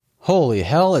Holy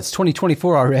hell, it's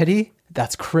 2024 already?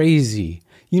 That's crazy.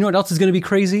 You know what else is going to be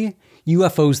crazy?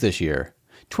 UFOs this year.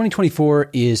 2024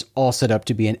 is all set up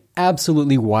to be an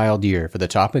absolutely wild year for the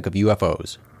topic of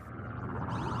UFOs.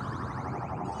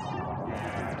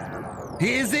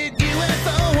 Is it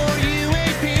UFO or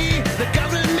UAP? The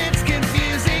government's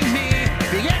confusing me.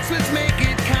 The experts make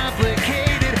it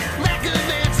complicated. Lack of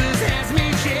answers has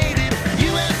me jaded.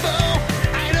 UFO,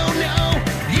 I don't know.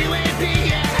 UAP,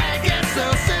 yeah, I guess so.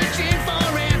 Searching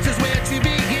for answers, where to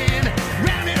begin.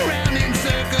 Round and round in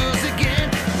circles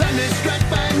again. Thunderstruck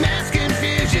by mass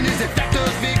confusion. Is it fact or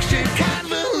fiction?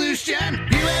 Convolution.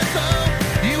 UFO,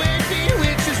 UAP,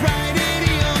 which is right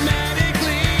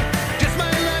idiomatically. Just my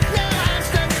luck now, I'm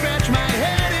stuck. Scratch my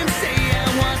head and say, yeah,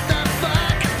 what the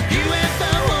fuck?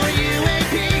 UFO or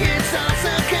UAP, it's all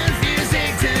so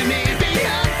confusing to me.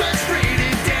 Beyond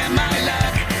frustrated, damn my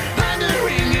luck.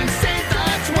 Pondering insane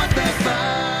thoughts, what the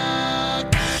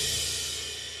fuck?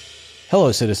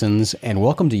 Hello, citizens, and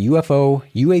welcome to UFO,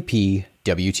 UAP,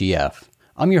 WTF.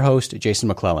 I'm your host, Jason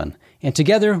McClellan, and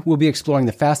together we'll be exploring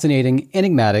the fascinating,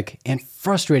 enigmatic, and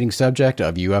frustrating subject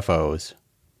of UFOs.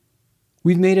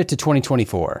 We've made it to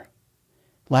 2024.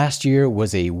 Last year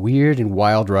was a weird and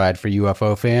wild ride for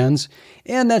UFO fans,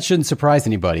 and that shouldn't surprise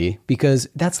anybody, because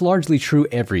that's largely true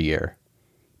every year.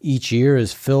 Each year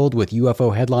is filled with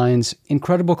UFO headlines,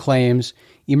 incredible claims,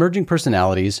 emerging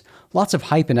personalities, lots of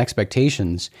hype and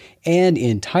expectations, and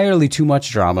entirely too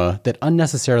much drama that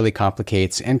unnecessarily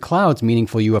complicates and clouds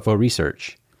meaningful UFO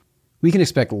research. We can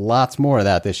expect lots more of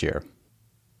that this year.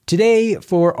 Today,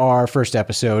 for our first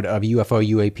episode of UFO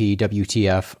UAP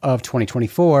WTF of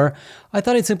 2024, I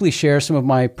thought I'd simply share some of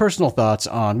my personal thoughts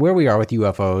on where we are with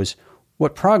UFOs,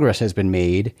 what progress has been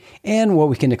made, and what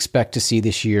we can expect to see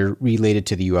this year related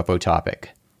to the UFO topic.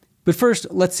 But first,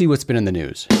 let's see what's been in the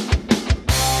news.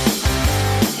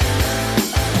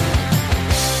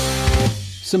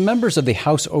 Some members of the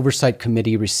House Oversight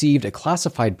Committee received a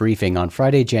classified briefing on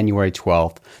Friday, January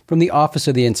 12th from the Office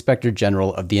of the Inspector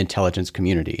General of the Intelligence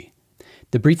Community.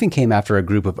 The briefing came after a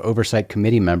group of Oversight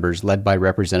Committee members led by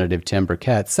Representative Tim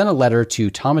Burkett sent a letter to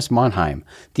Thomas Monheim,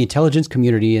 the Intelligence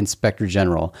Community Inspector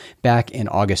General, back in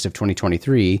August of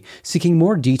 2023, seeking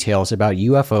more details about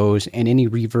UFOs and any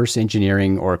reverse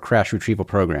engineering or crash retrieval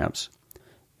programs.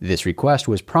 This request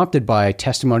was prompted by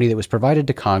testimony that was provided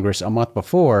to Congress a month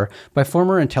before by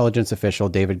former intelligence official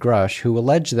David Grush, who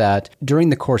alleged that, during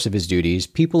the course of his duties,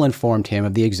 people informed him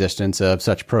of the existence of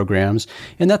such programs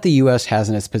and that the U.S. has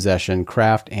in its possession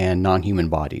craft and non-human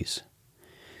bodies.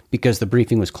 Because the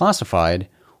briefing was classified,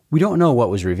 we don't know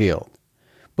what was revealed.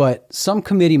 But some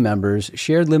committee members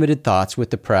shared limited thoughts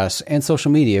with the press and social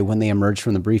media when they emerged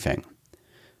from the briefing.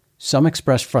 Some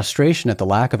expressed frustration at the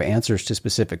lack of answers to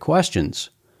specific questions.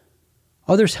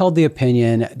 Others held the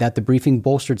opinion that the briefing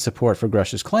bolstered support for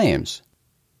Grush's claims.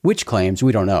 Which claims,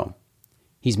 we don't know.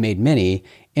 He's made many,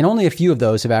 and only a few of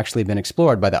those have actually been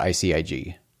explored by the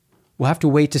ICIG. We'll have to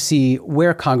wait to see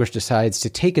where Congress decides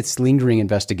to take its lingering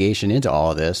investigation into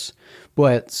all of this,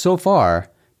 but so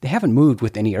far, they haven't moved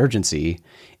with any urgency,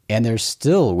 and they're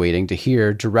still waiting to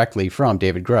hear directly from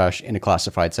David Grush in a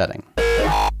classified setting.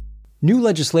 New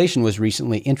legislation was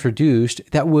recently introduced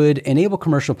that would enable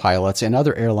commercial pilots and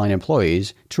other airline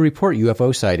employees to report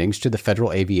UFO sightings to the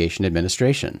Federal Aviation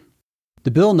Administration. The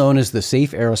bill, known as the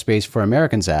Safe Aerospace for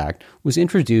Americans Act, was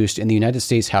introduced in the United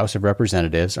States House of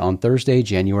Representatives on Thursday,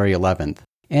 January 11th,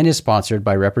 and is sponsored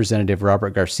by Representative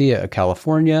Robert Garcia of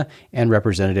California and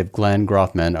Representative Glenn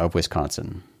Grothman of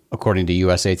Wisconsin. According to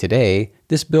USA Today,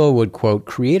 this bill would, quote,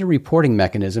 create a reporting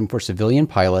mechanism for civilian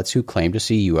pilots who claim to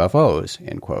see UFOs,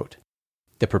 end quote.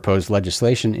 The proposed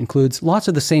legislation includes lots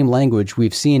of the same language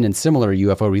we've seen in similar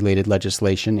UFO-related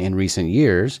legislation in recent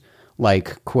years,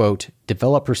 like, quote,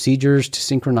 develop procedures to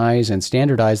synchronize and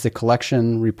standardize the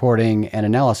collection, reporting, and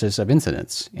analysis of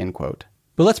incidents, end quote.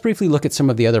 But let's briefly look at some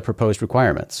of the other proposed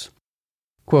requirements.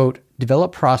 Quote,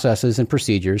 develop processes and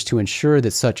procedures to ensure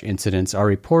that such incidents are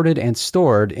reported and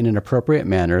stored in an appropriate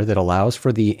manner that allows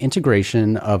for the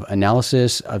integration of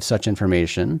analysis of such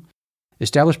information.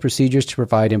 Establish procedures to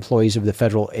provide employees of the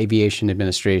Federal Aviation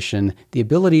Administration the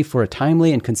ability for a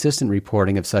timely and consistent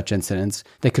reporting of such incidents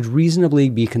that could reasonably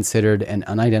be considered an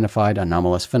unidentified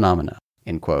anomalous phenomena,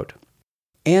 end quote.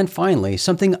 And finally,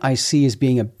 something I see as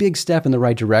being a big step in the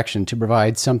right direction to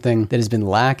provide something that has been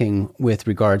lacking with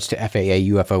regards to FAA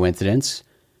UFO incidents,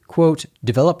 quote,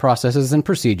 develop processes and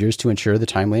procedures to ensure the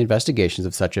timely investigations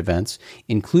of such events,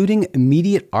 including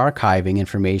immediate archiving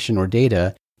information or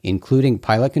data, including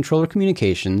pilot controller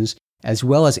communications, as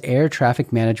well as air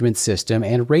traffic management system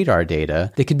and radar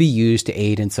data that could be used to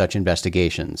aid in such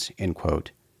investigations, end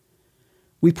quote.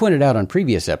 We pointed out on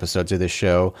previous episodes of this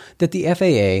show that the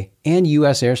FAA and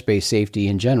U.S. airspace safety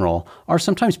in general are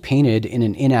sometimes painted in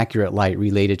an inaccurate light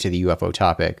related to the UFO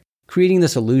topic, creating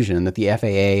this illusion that the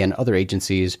FAA and other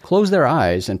agencies close their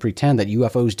eyes and pretend that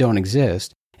UFOs don't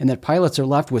exist, and that pilots are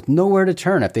left with nowhere to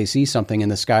turn if they see something in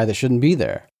the sky that shouldn't be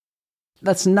there.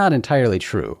 That's not entirely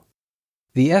true.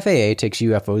 The FAA takes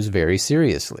UFOs very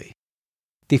seriously.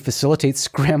 They facilitate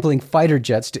scrambling fighter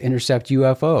jets to intercept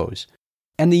UFOs.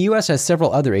 And the U.S. has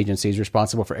several other agencies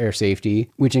responsible for air safety,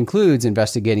 which includes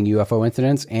investigating UFO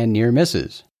incidents and near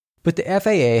misses. But the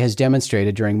FAA has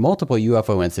demonstrated during multiple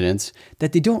UFO incidents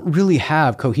that they don't really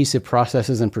have cohesive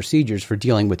processes and procedures for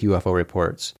dealing with UFO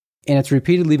reports. And it's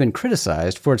repeatedly been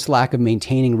criticized for its lack of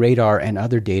maintaining radar and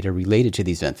other data related to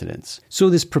these incidents. So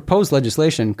this proposed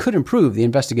legislation could improve the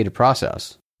investigative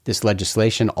process. This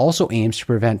legislation also aims to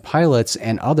prevent pilots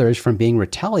and others from being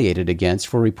retaliated against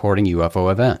for reporting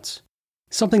UFO events.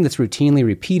 Something that's routinely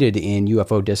repeated in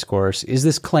UFO discourse is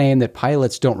this claim that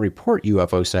pilots don't report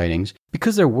UFO sightings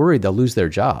because they're worried they'll lose their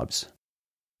jobs.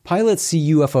 Pilots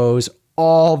see UFOs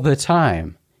all the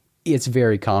time. It's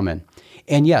very common.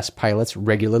 And yes, pilots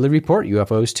regularly report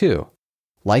UFOs too.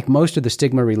 Like most of the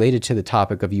stigma related to the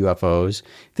topic of UFOs,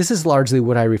 this is largely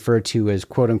what I refer to as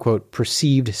quote-unquote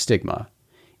perceived stigma.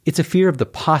 It's a fear of the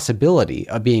possibility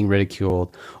of being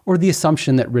ridiculed or the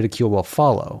assumption that ridicule will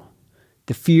follow.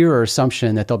 The fear or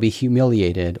assumption that they'll be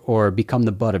humiliated or become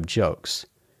the butt of jokes.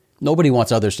 Nobody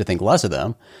wants others to think less of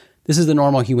them. This is the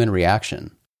normal human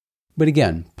reaction. But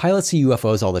again, pilots see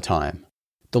UFOs all the time.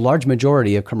 The large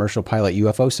majority of commercial pilot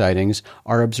UFO sightings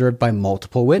are observed by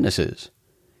multiple witnesses.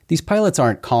 These pilots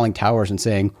aren't calling towers and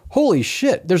saying, "Holy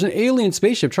shit, there's an alien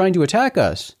spaceship trying to attack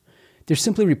us." They're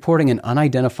simply reporting an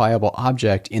unidentifiable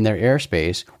object in their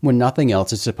airspace when nothing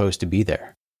else is supposed to be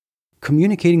there.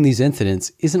 Communicating these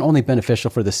incidents isn't only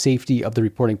beneficial for the safety of the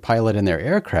reporting pilot and their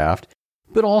aircraft,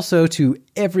 but also to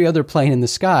every other plane in the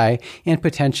sky and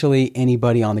potentially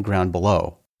anybody on the ground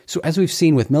below. So as we've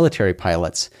seen with military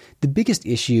pilots, the biggest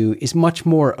issue is much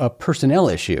more a personnel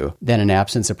issue than an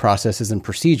absence of processes and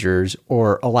procedures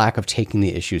or a lack of taking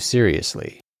the issue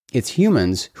seriously. It's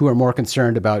humans who are more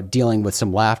concerned about dealing with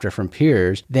some laughter from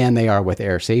peers than they are with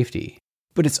air safety.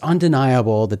 But it's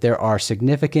undeniable that there are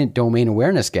significant domain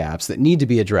awareness gaps that need to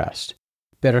be addressed.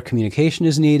 Better communication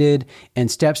is needed, and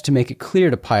steps to make it clear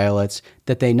to pilots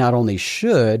that they not only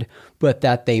should, but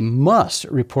that they must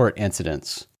report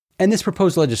incidents. And this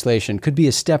proposed legislation could be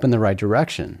a step in the right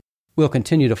direction. We'll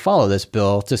continue to follow this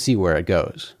bill to see where it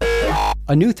goes.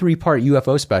 A new 3-part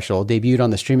UFO special debuted on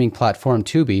the streaming platform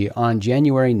Tubi on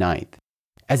January 9th.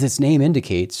 As its name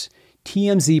indicates,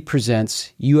 TMZ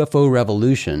Presents UFO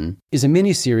Revolution is a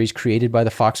miniseries created by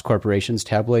the Fox Corporation's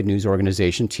tabloid news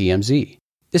organization TMZ.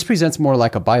 This presents more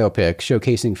like a biopic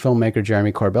showcasing filmmaker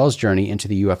Jeremy Corbell's journey into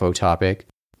the UFO topic,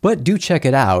 but do check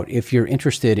it out if you're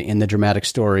interested in the dramatic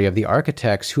story of the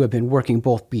architects who have been working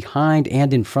both behind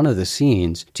and in front of the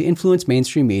scenes to influence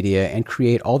mainstream media and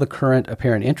create all the current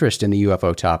apparent interest in the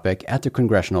UFO topic at the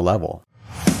congressional level.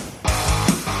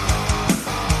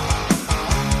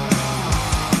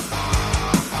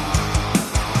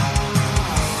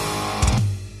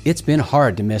 It's been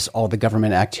hard to miss all the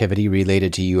government activity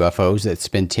related to UFOs that's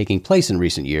been taking place in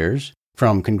recent years,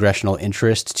 from congressional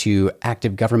interest to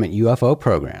active government UFO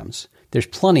programs. There's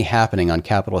plenty happening on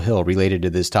Capitol Hill related to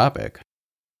this topic.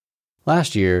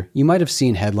 Last year, you might have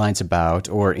seen headlines about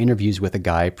or interviews with a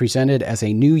guy presented as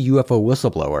a new UFO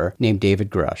whistleblower named David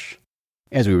Grush.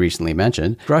 As we recently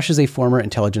mentioned, Grush is a former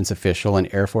intelligence official and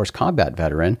Air Force combat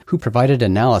veteran who provided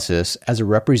analysis as a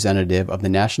representative of the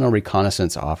National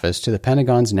Reconnaissance Office to the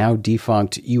Pentagon's now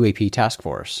defunct UAP task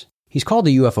force. He's called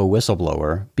a UFO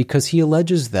whistleblower because he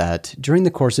alleges that, during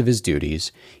the course of his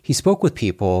duties, he spoke with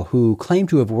people who claim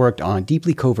to have worked on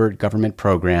deeply covert government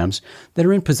programs that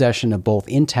are in possession of both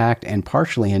intact and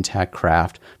partially intact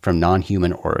craft from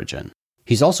non-human origin.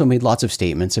 He's also made lots of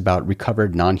statements about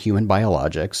recovered non-human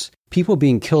biologics, people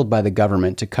being killed by the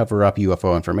government to cover up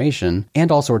UFO information, and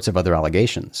all sorts of other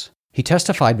allegations. He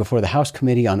testified before the House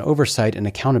Committee on Oversight and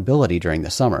Accountability during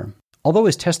the summer. Although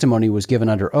his testimony was given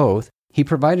under oath, he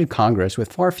provided Congress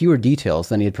with far fewer details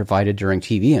than he had provided during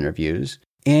TV interviews,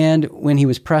 and when he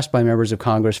was pressed by members of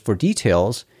Congress for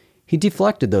details, he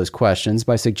deflected those questions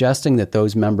by suggesting that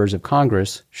those members of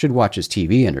Congress should watch his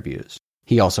TV interviews.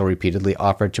 He also repeatedly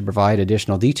offered to provide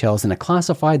additional details in a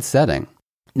classified setting.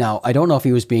 Now, I don't know if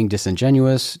he was being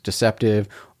disingenuous, deceptive,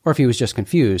 or if he was just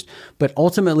confused, but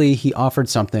ultimately he offered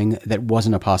something that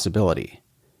wasn't a possibility.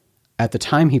 At the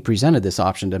time he presented this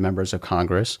option to members of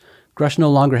Congress, Grush no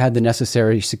longer had the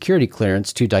necessary security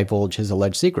clearance to divulge his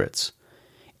alleged secrets.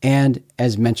 And,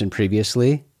 as mentioned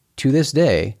previously, to this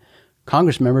day,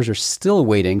 Congress members are still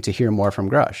waiting to hear more from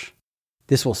Grush.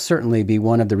 This will certainly be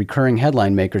one of the recurring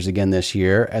headline makers again this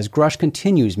year as Grush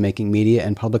continues making media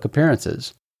and public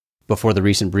appearances. Before the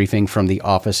recent briefing from the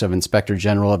Office of Inspector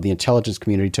General of the Intelligence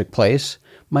Community took place,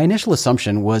 my initial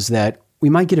assumption was that we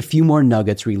might get a few more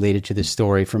nuggets related to this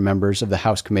story from members of the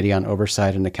House Committee on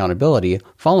Oversight and Accountability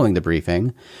following the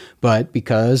briefing, but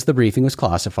because the briefing was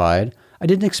classified, I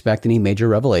didn't expect any major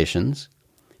revelations.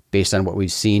 Based on what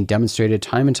we've seen demonstrated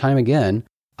time and time again,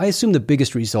 I assume the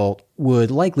biggest result would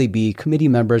likely be committee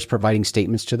members providing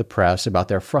statements to the press about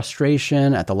their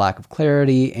frustration at the lack of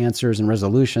clarity, answers, and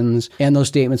resolutions, and those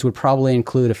statements would probably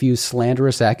include a few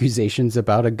slanderous accusations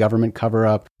about a government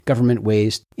cover-up, government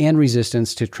waste, and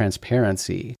resistance to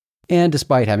transparency. And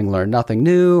despite having learned nothing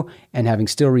new and having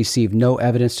still received no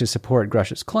evidence to support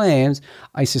Grush's claims,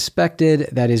 I suspected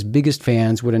that his biggest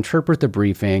fans would interpret the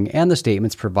briefing and the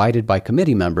statements provided by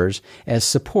committee members as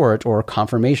support or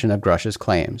confirmation of Grush's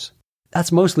claims.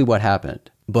 That's mostly what happened.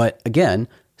 But again,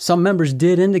 some members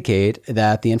did indicate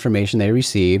that the information they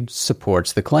received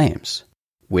supports the claims.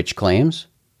 Which claims?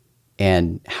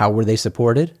 And how were they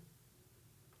supported?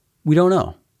 We don't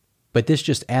know. But this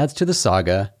just adds to the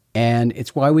saga, and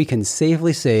it's why we can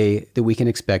safely say that we can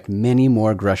expect many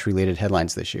more Grush-related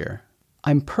headlines this year.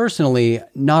 I'm personally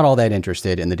not all that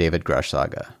interested in the David Grush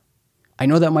saga. I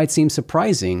know that might seem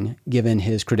surprising, given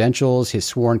his credentials, his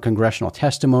sworn congressional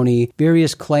testimony,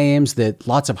 various claims that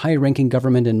lots of high-ranking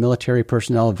government and military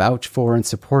personnel vouch for and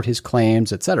support his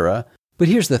claims, etc. But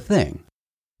here's the thing.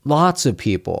 Lots of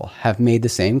people have made the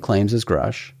same claims as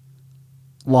Grush.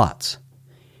 Lots.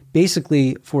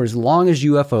 Basically, for as long as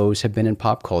UFOs have been in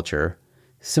pop culture,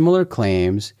 similar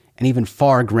claims, and even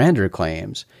far grander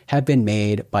claims, have been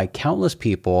made by countless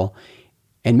people,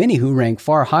 and many who rank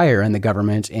far higher in the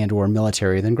government and or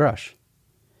military than Grush.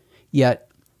 Yet,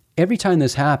 every time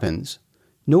this happens,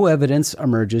 no evidence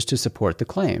emerges to support the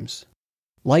claims.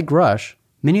 Like Grush,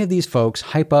 many of these folks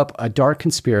hype up a dark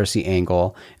conspiracy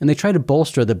angle, and they try to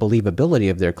bolster the believability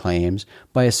of their claims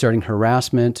by asserting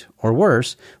harassment, or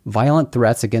worse, violent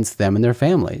threats against them and their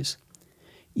families.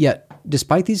 Yet,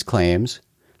 despite these claims,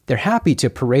 they're happy to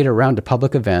parade around to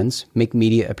public events, make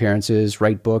media appearances,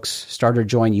 write books, start or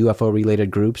join UFO-related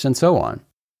groups, and so on.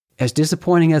 As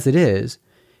disappointing as it is,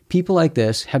 people like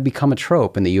this have become a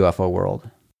trope in the UFO world.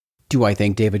 Do I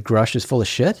think David Grush is full of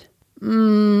shit?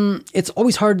 It's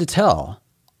always hard to tell.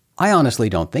 I honestly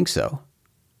don't think so.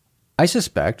 I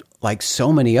suspect, like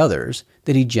so many others,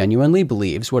 that he genuinely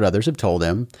believes what others have told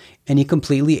him, and he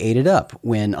completely ate it up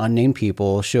when unnamed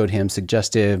people showed him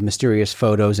suggestive, mysterious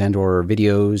photos and or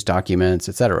videos, documents,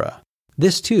 etc.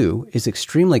 This, too, is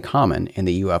extremely common in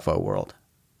the UFO world.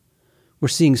 We're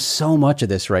seeing so much of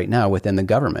this right now within the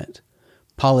government.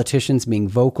 Politicians being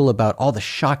vocal about all the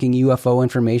shocking UFO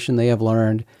information they have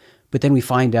learned, but then we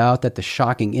find out that the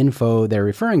shocking info they're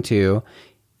referring to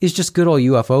is just good old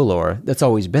UFO lore that's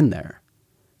always been there.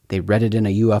 They read it in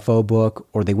a UFO book,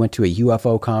 or they went to a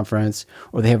UFO conference,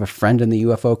 or they have a friend in the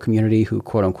UFO community who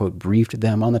quote-unquote briefed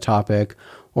them on the topic,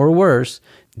 or worse,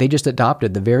 they just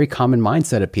adopted the very common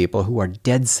mindset of people who are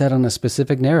dead set on a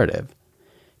specific narrative.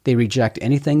 They reject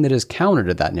anything that is counter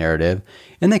to that narrative,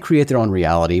 and they create their own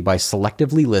reality by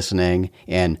selectively listening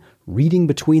and reading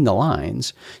between the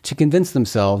lines to convince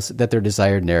themselves that their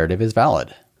desired narrative is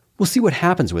valid. We'll see what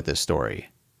happens with this story.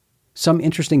 Some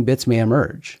interesting bits may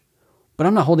emerge, but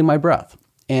I'm not holding my breath.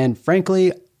 And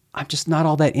frankly, I'm just not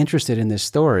all that interested in this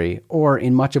story or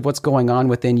in much of what's going on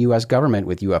within U.S. government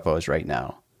with UFOs right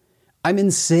now. I'm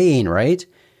insane, right?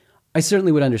 I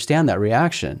certainly would understand that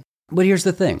reaction. But here's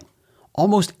the thing.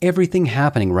 Almost everything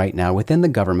happening right now within the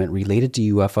government related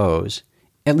to UFOs,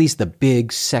 at least the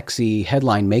big, sexy,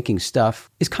 headline-making stuff,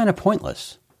 is kind of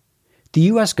pointless. The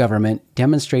U.S. government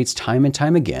demonstrates time and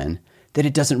time again that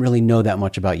it doesn't really know that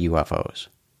much about UFOs.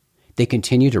 They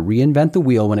continue to reinvent the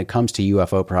wheel when it comes to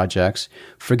UFO projects,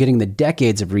 forgetting the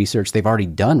decades of research they've already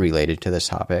done related to this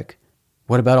topic.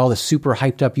 What about all the super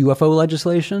hyped up UFO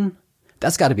legislation?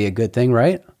 That's got to be a good thing,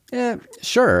 right?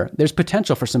 Sure, there's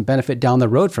potential for some benefit down the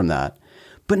road from that,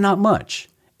 but not much,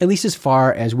 at least as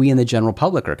far as we in the general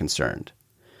public are concerned.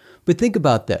 But think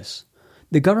about this.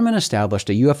 The government established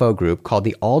a UFO group called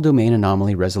the All-Domain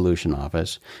Anomaly Resolution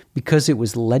Office because it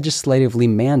was legislatively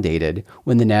mandated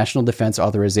when the National Defense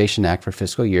Authorization Act for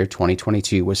fiscal year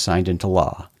 2022 was signed into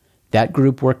law. That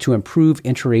group worked to improve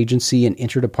interagency and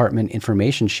interdepartment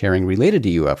information sharing related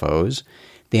to UFOs.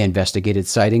 They investigated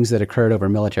sightings that occurred over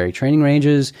military training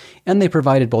ranges, and they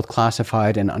provided both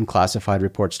classified and unclassified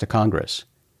reports to Congress.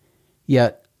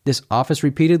 Yet, this office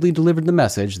repeatedly delivered the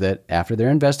message that, after their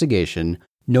investigation,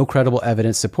 No credible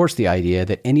evidence supports the idea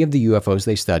that any of the UFOs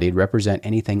they studied represent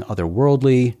anything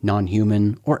otherworldly,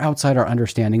 non-human, or outside our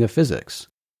understanding of physics.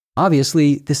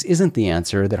 Obviously, this isn't the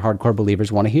answer that hardcore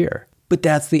believers want to hear, but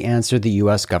that's the answer the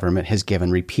US government has given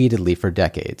repeatedly for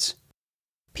decades.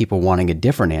 People wanting a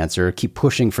different answer keep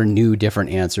pushing for new different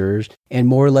answers and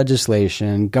more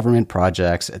legislation, government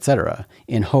projects, etc.,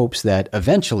 in hopes that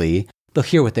eventually they'll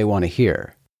hear what they want to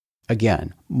hear.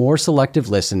 Again, more selective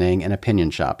listening and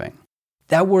opinion shopping.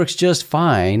 That works just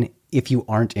fine if you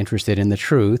aren't interested in the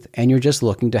truth and you're just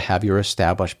looking to have your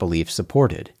established beliefs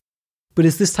supported. But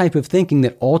it's this type of thinking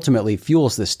that ultimately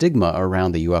fuels the stigma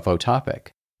around the UFO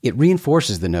topic. It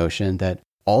reinforces the notion that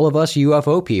all of us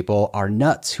UFO people are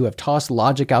nuts who have tossed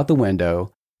logic out the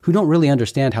window, who don't really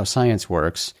understand how science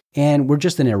works, and we're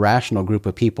just an irrational group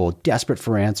of people desperate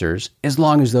for answers as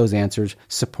long as those answers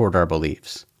support our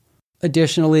beliefs.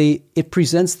 Additionally, it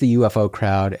presents the UFO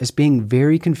crowd as being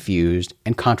very confused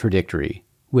and contradictory,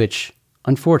 which,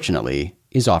 unfortunately,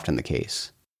 is often the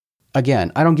case.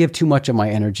 Again, I don't give too much of my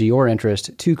energy or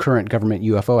interest to current government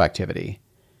UFO activity.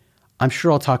 I'm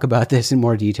sure I'll talk about this in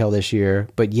more detail this year,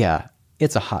 but yeah,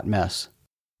 it's a hot mess.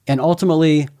 And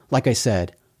ultimately, like I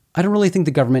said, I don't really think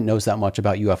the government knows that much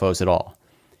about UFOs at all.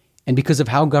 And because of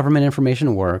how government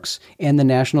information works and the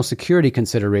national security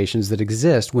considerations that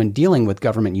exist when dealing with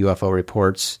government UFO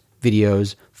reports,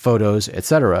 videos, photos,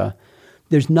 etc.,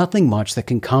 there's nothing much that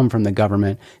can come from the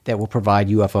government that will provide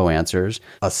UFO answers,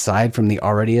 aside from the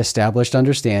already established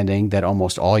understanding that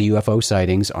almost all UFO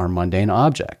sightings are mundane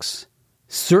objects.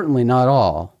 Certainly not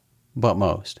all, but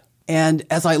most. And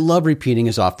as I love repeating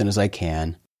as often as I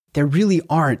can, there really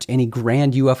aren't any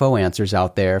grand UFO answers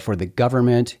out there for the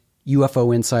government,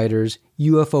 UFO insiders,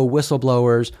 UFO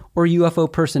whistleblowers, or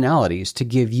UFO personalities to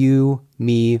give you,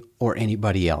 me, or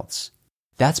anybody else.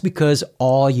 That's because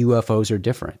all UFOs are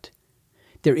different.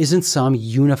 There isn't some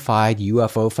unified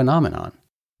UFO phenomenon.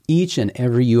 Each and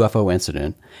every UFO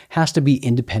incident has to be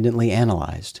independently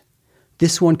analyzed.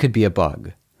 This one could be a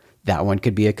bug. That one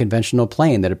could be a conventional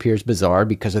plane that appears bizarre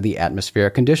because of the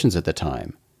atmospheric conditions at the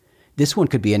time. This one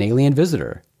could be an alien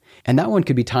visitor. And that one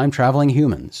could be time-traveling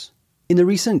humans. In the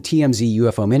recent TMZ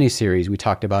UFO miniseries we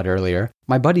talked about earlier,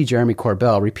 my buddy Jeremy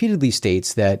Corbell repeatedly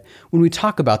states that when we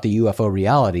talk about the UFO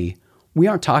reality, we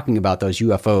aren't talking about those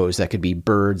UFOs that could be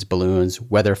birds, balloons,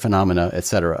 weather phenomena,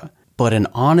 etc. But an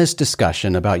honest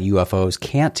discussion about UFOs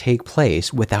can't take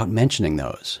place without mentioning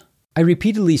those. I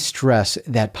repeatedly stress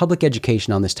that public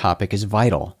education on this topic is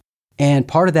vital, and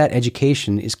part of that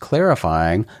education is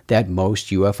clarifying that most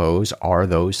UFOs are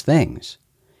those things.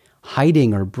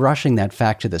 Hiding or brushing that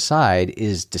fact to the side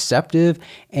is deceptive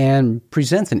and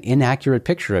presents an inaccurate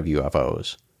picture of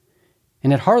UFOs.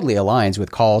 And it hardly aligns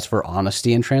with calls for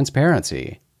honesty and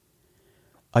transparency.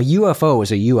 A UFO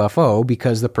is a UFO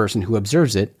because the person who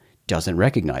observes it doesn't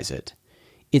recognize it.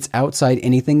 It's outside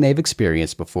anything they've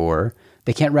experienced before.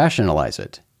 They can't rationalize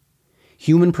it.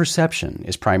 Human perception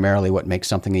is primarily what makes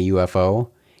something a UFO,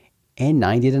 and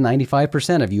 90 to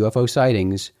 95% of UFO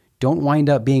sightings don't wind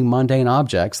up being mundane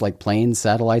objects like planes,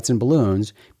 satellites, and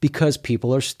balloons because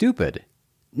people are stupid.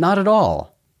 Not at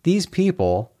all. These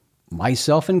people,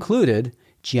 myself included,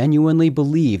 genuinely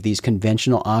believe these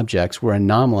conventional objects were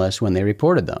anomalous when they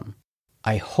reported them.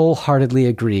 I wholeheartedly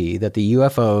agree that the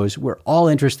UFOs we're all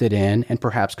interested in and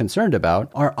perhaps concerned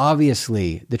about are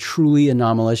obviously the truly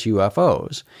anomalous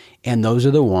UFOs, and those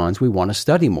are the ones we want to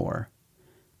study more.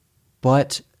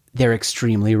 But they're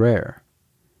extremely rare.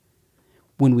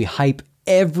 When we hype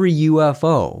every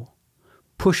UFO,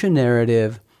 push a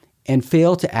narrative, and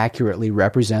fail to accurately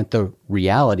represent the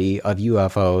reality of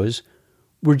UFOs,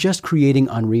 we're just creating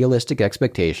unrealistic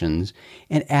expectations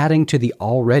and adding to the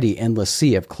already endless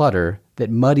sea of clutter that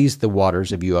muddies the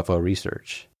waters of UFO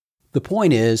research. The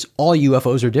point is, all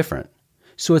UFOs are different.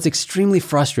 So it's extremely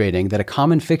frustrating that a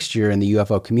common fixture in the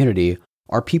UFO community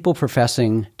are people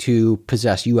professing to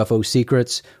possess UFO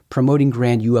secrets, promoting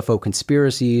grand UFO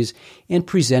conspiracies, and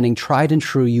presenting tried and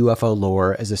true UFO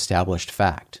lore as established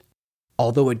fact.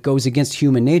 Although it goes against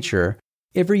human nature,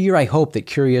 every year I hope that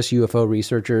curious UFO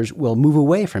researchers will move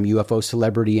away from UFO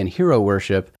celebrity and hero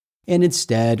worship and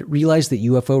instead realize that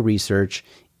UFO research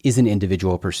is an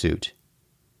individual pursuit.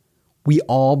 We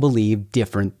all believe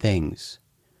different things.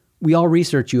 We all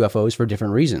research UFOs for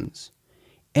different reasons.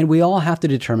 And we all have to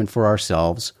determine for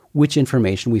ourselves which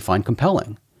information we find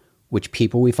compelling, which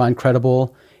people we find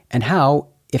credible, and how,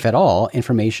 if at all,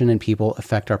 information and people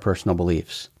affect our personal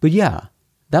beliefs. But yeah,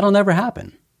 that'll never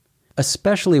happen.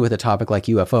 Especially with a topic like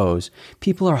UFOs,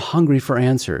 people are hungry for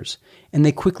answers, and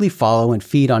they quickly follow and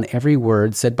feed on every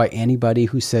word said by anybody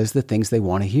who says the things they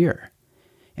want to hear.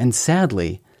 And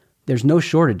sadly, There's no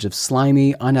shortage of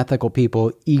slimy, unethical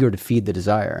people eager to feed the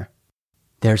desire.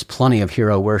 There's plenty of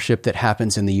hero worship that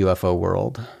happens in the UFO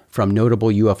world, from notable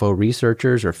UFO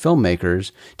researchers or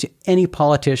filmmakers to any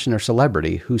politician or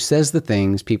celebrity who says the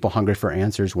things people hungry for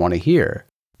answers want to hear.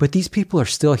 But these people are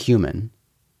still human,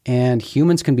 and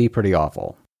humans can be pretty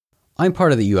awful. I'm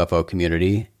part of the UFO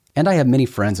community, and I have many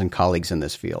friends and colleagues in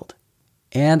this field.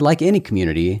 And like any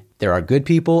community, there are good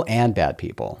people and bad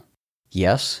people.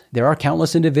 Yes, there are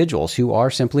countless individuals who are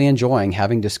simply enjoying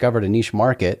having discovered a niche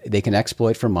market they can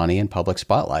exploit for money and public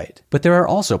spotlight. But there are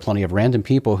also plenty of random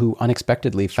people who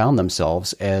unexpectedly found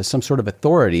themselves as some sort of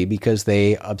authority because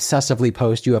they obsessively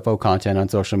post UFO content on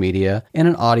social media, and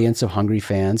an audience of hungry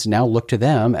fans now look to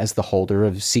them as the holder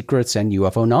of secrets and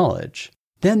UFO knowledge.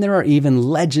 Then there are even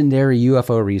legendary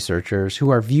UFO researchers who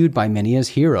are viewed by many as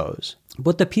heroes.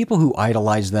 But the people who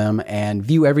idolize them and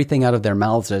view everything out of their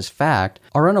mouths as fact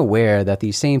are unaware that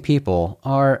these same people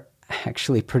are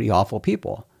actually pretty awful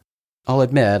people. I'll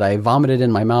admit, I vomited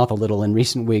in my mouth a little in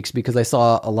recent weeks because I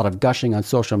saw a lot of gushing on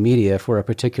social media for a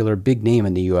particular big name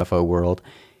in the UFO world,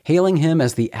 hailing him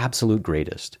as the absolute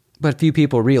greatest. But few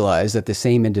people realize that the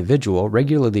same individual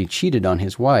regularly cheated on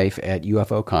his wife at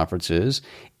UFO conferences,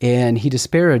 and he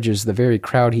disparages the very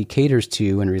crowd he caters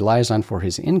to and relies on for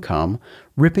his income,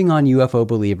 ripping on UFO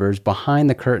believers behind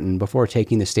the curtain before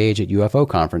taking the stage at UFO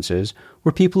conferences,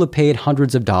 where people have paid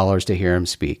hundreds of dollars to hear him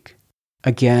speak.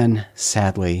 Again,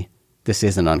 sadly, this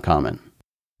isn't uncommon.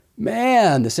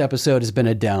 Man, this episode has been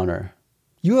a downer.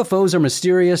 UFOs are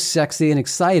mysterious, sexy, and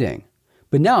exciting.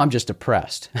 But now I'm just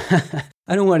depressed.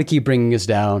 I don't want to keep bringing us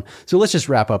down, so let's just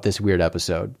wrap up this weird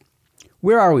episode.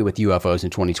 Where are we with UFOs in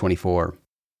 2024?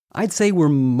 I'd say we're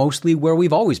mostly where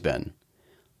we've always been.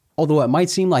 Although it might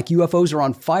seem like UFOs are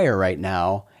on fire right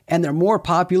now, and they're more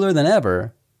popular than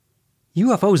ever,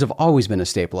 UFOs have always been a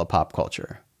staple of pop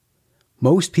culture.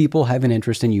 Most people have an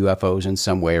interest in UFOs in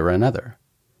some way or another.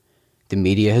 The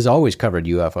media has always covered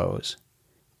UFOs.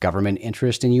 Government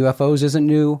interest in UFOs isn't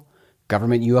new.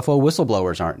 Government UFO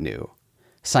whistleblowers aren't new.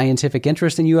 Scientific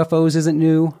interest in UFOs isn't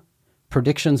new.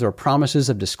 Predictions or promises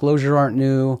of disclosure aren't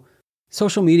new.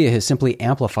 Social media has simply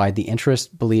amplified the interests,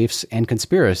 beliefs, and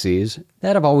conspiracies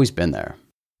that have always been there.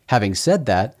 Having said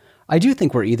that, I do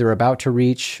think we're either about to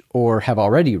reach, or have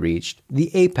already reached,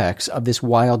 the apex of this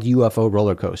wild UFO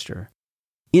roller coaster.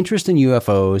 Interest in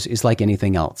UFOs is like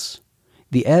anything else.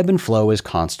 The ebb and flow is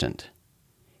constant.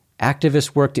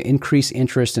 Activists work to increase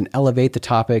interest and elevate the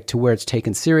topic to where it's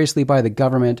taken seriously by the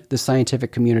government, the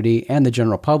scientific community, and the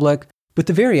general public, but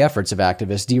the very efforts of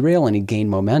activists derail any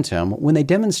gained momentum when they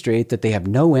demonstrate that they have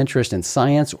no interest in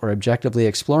science or objectively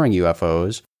exploring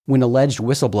UFOs, when alleged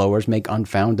whistleblowers make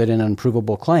unfounded and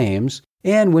unprovable claims,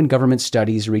 and when government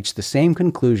studies reach the same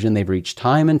conclusion they've reached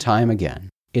time and time again.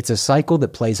 It's a cycle that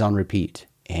plays on repeat,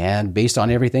 and based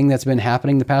on everything that's been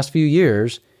happening the past few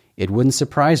years, it wouldn't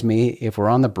surprise me if we're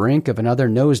on the brink of another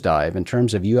nosedive in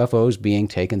terms of UFOs being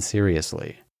taken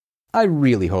seriously. I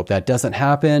really hope that doesn't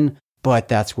happen, but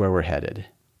that's where we're headed.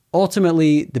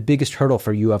 Ultimately, the biggest hurdle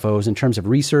for UFOs in terms of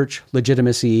research,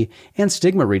 legitimacy, and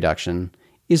stigma reduction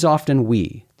is often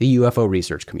we, the UFO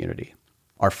research community.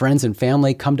 Our friends and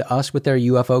family come to us with their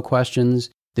UFO questions,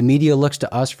 the media looks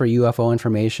to us for UFO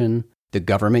information, the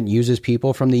government uses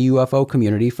people from the UFO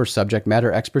community for subject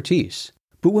matter expertise.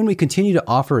 But when we continue to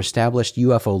offer established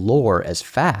UFO lore as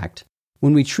fact,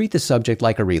 when we treat the subject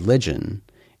like a religion,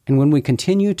 and when we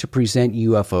continue to present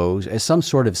UFOs as some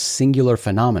sort of singular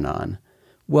phenomenon,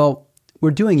 well,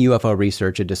 we're doing UFO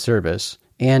research a disservice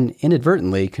and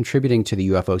inadvertently contributing to the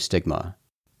UFO stigma.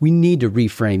 We need to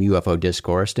reframe UFO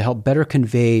discourse to help better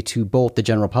convey to both the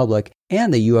general public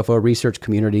and the UFO research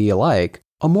community alike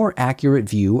a more accurate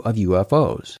view of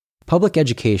UFOs. Public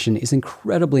education is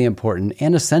incredibly important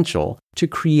and essential to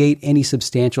create any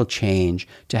substantial change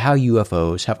to how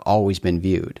UFOs have always been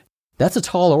viewed. That's a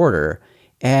tall order,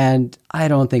 and I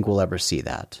don't think we'll ever see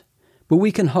that. But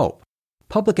we can hope.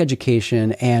 Public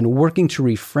education and working to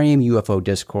reframe UFO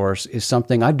discourse is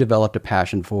something I've developed a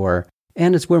passion for,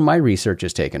 and it's where my research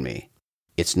has taken me.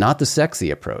 It's not the sexy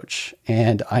approach,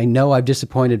 and I know I've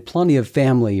disappointed plenty of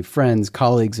family, friends,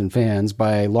 colleagues, and fans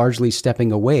by largely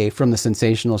stepping away from the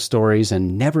sensational stories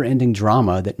and never-ending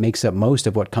drama that makes up most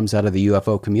of what comes out of the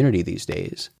UFO community these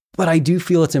days. But I do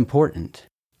feel it's important.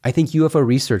 I think UFO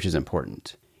research is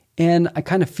important. And I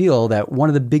kind of feel that one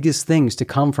of the biggest things to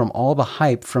come from all the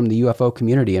hype from the UFO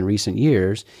community in recent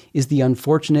years is the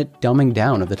unfortunate dumbing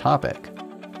down of the topic.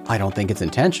 I don't think it's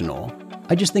intentional.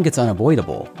 I just think it's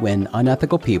unavoidable when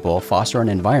unethical people foster an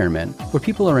environment where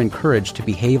people are encouraged to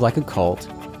behave like a cult,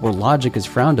 where logic is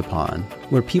frowned upon,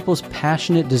 where people's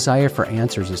passionate desire for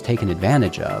answers is taken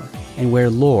advantage of, and where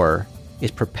lore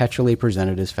is perpetually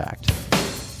presented as fact.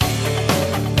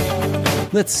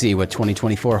 Let's see what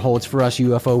 2024 holds for us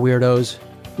UFO weirdos.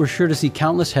 We're sure to see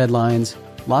countless headlines,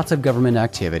 lots of government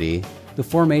activity, the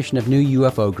formation of new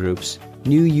UFO groups,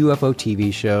 new UFO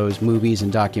TV shows, movies,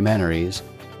 and documentaries,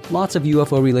 lots of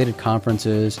UFO-related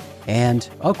conferences, and,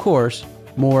 of course,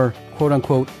 more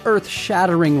quote-unquote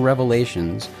earth-shattering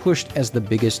revelations pushed as the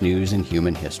biggest news in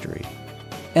human history.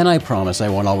 And I promise I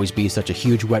won't always be such a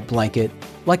huge wet blanket.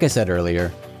 Like I said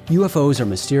earlier, UFOs are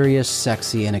mysterious,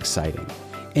 sexy, and exciting.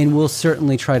 And we'll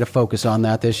certainly try to focus on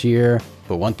that this year,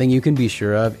 but one thing you can be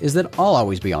sure of is that I'll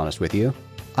always be honest with you.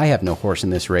 I have no horse in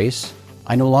this race.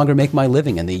 I no longer make my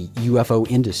living in the UFO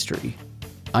industry.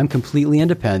 I'm completely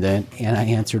independent, and I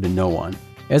answer to no one.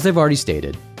 As I've already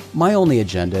stated, my only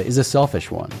agenda is a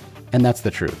selfish one, and that's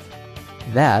the truth.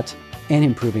 That, and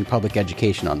improving public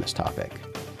education on this topic.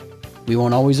 We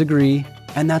won't always agree,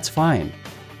 and that's fine.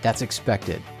 That's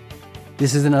expected.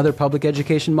 This is another public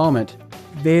education moment.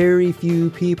 Very few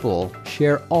people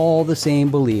share all the same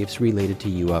beliefs related to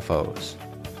UFOs.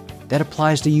 That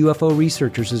applies to UFO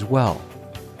researchers as well.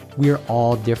 We're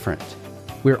all different.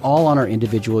 We're all on our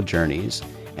individual journeys,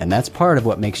 and that's part of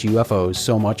what makes UFOs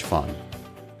so much fun.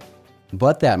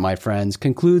 But that, my friends,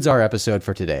 concludes our episode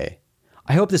for today.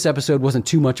 I hope this episode wasn't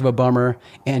too much of a bummer,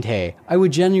 and hey, I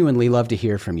would genuinely love to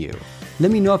hear from you.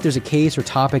 Let me know if there's a case or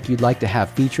topic you'd like to have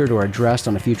featured or addressed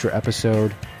on a future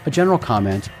episode, a general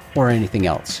comment, or anything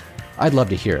else. I'd love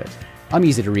to hear it. I'm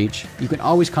easy to reach. You can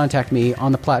always contact me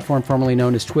on the platform formerly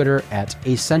known as Twitter at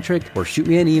Acentric, or shoot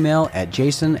me an email at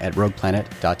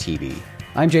jason@rogueplanet.tv.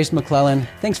 I'm Jason McClellan.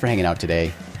 Thanks for hanging out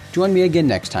today. Join me again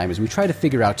next time as we try to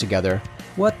figure out together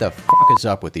what the fuck is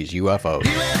up with these UFOs.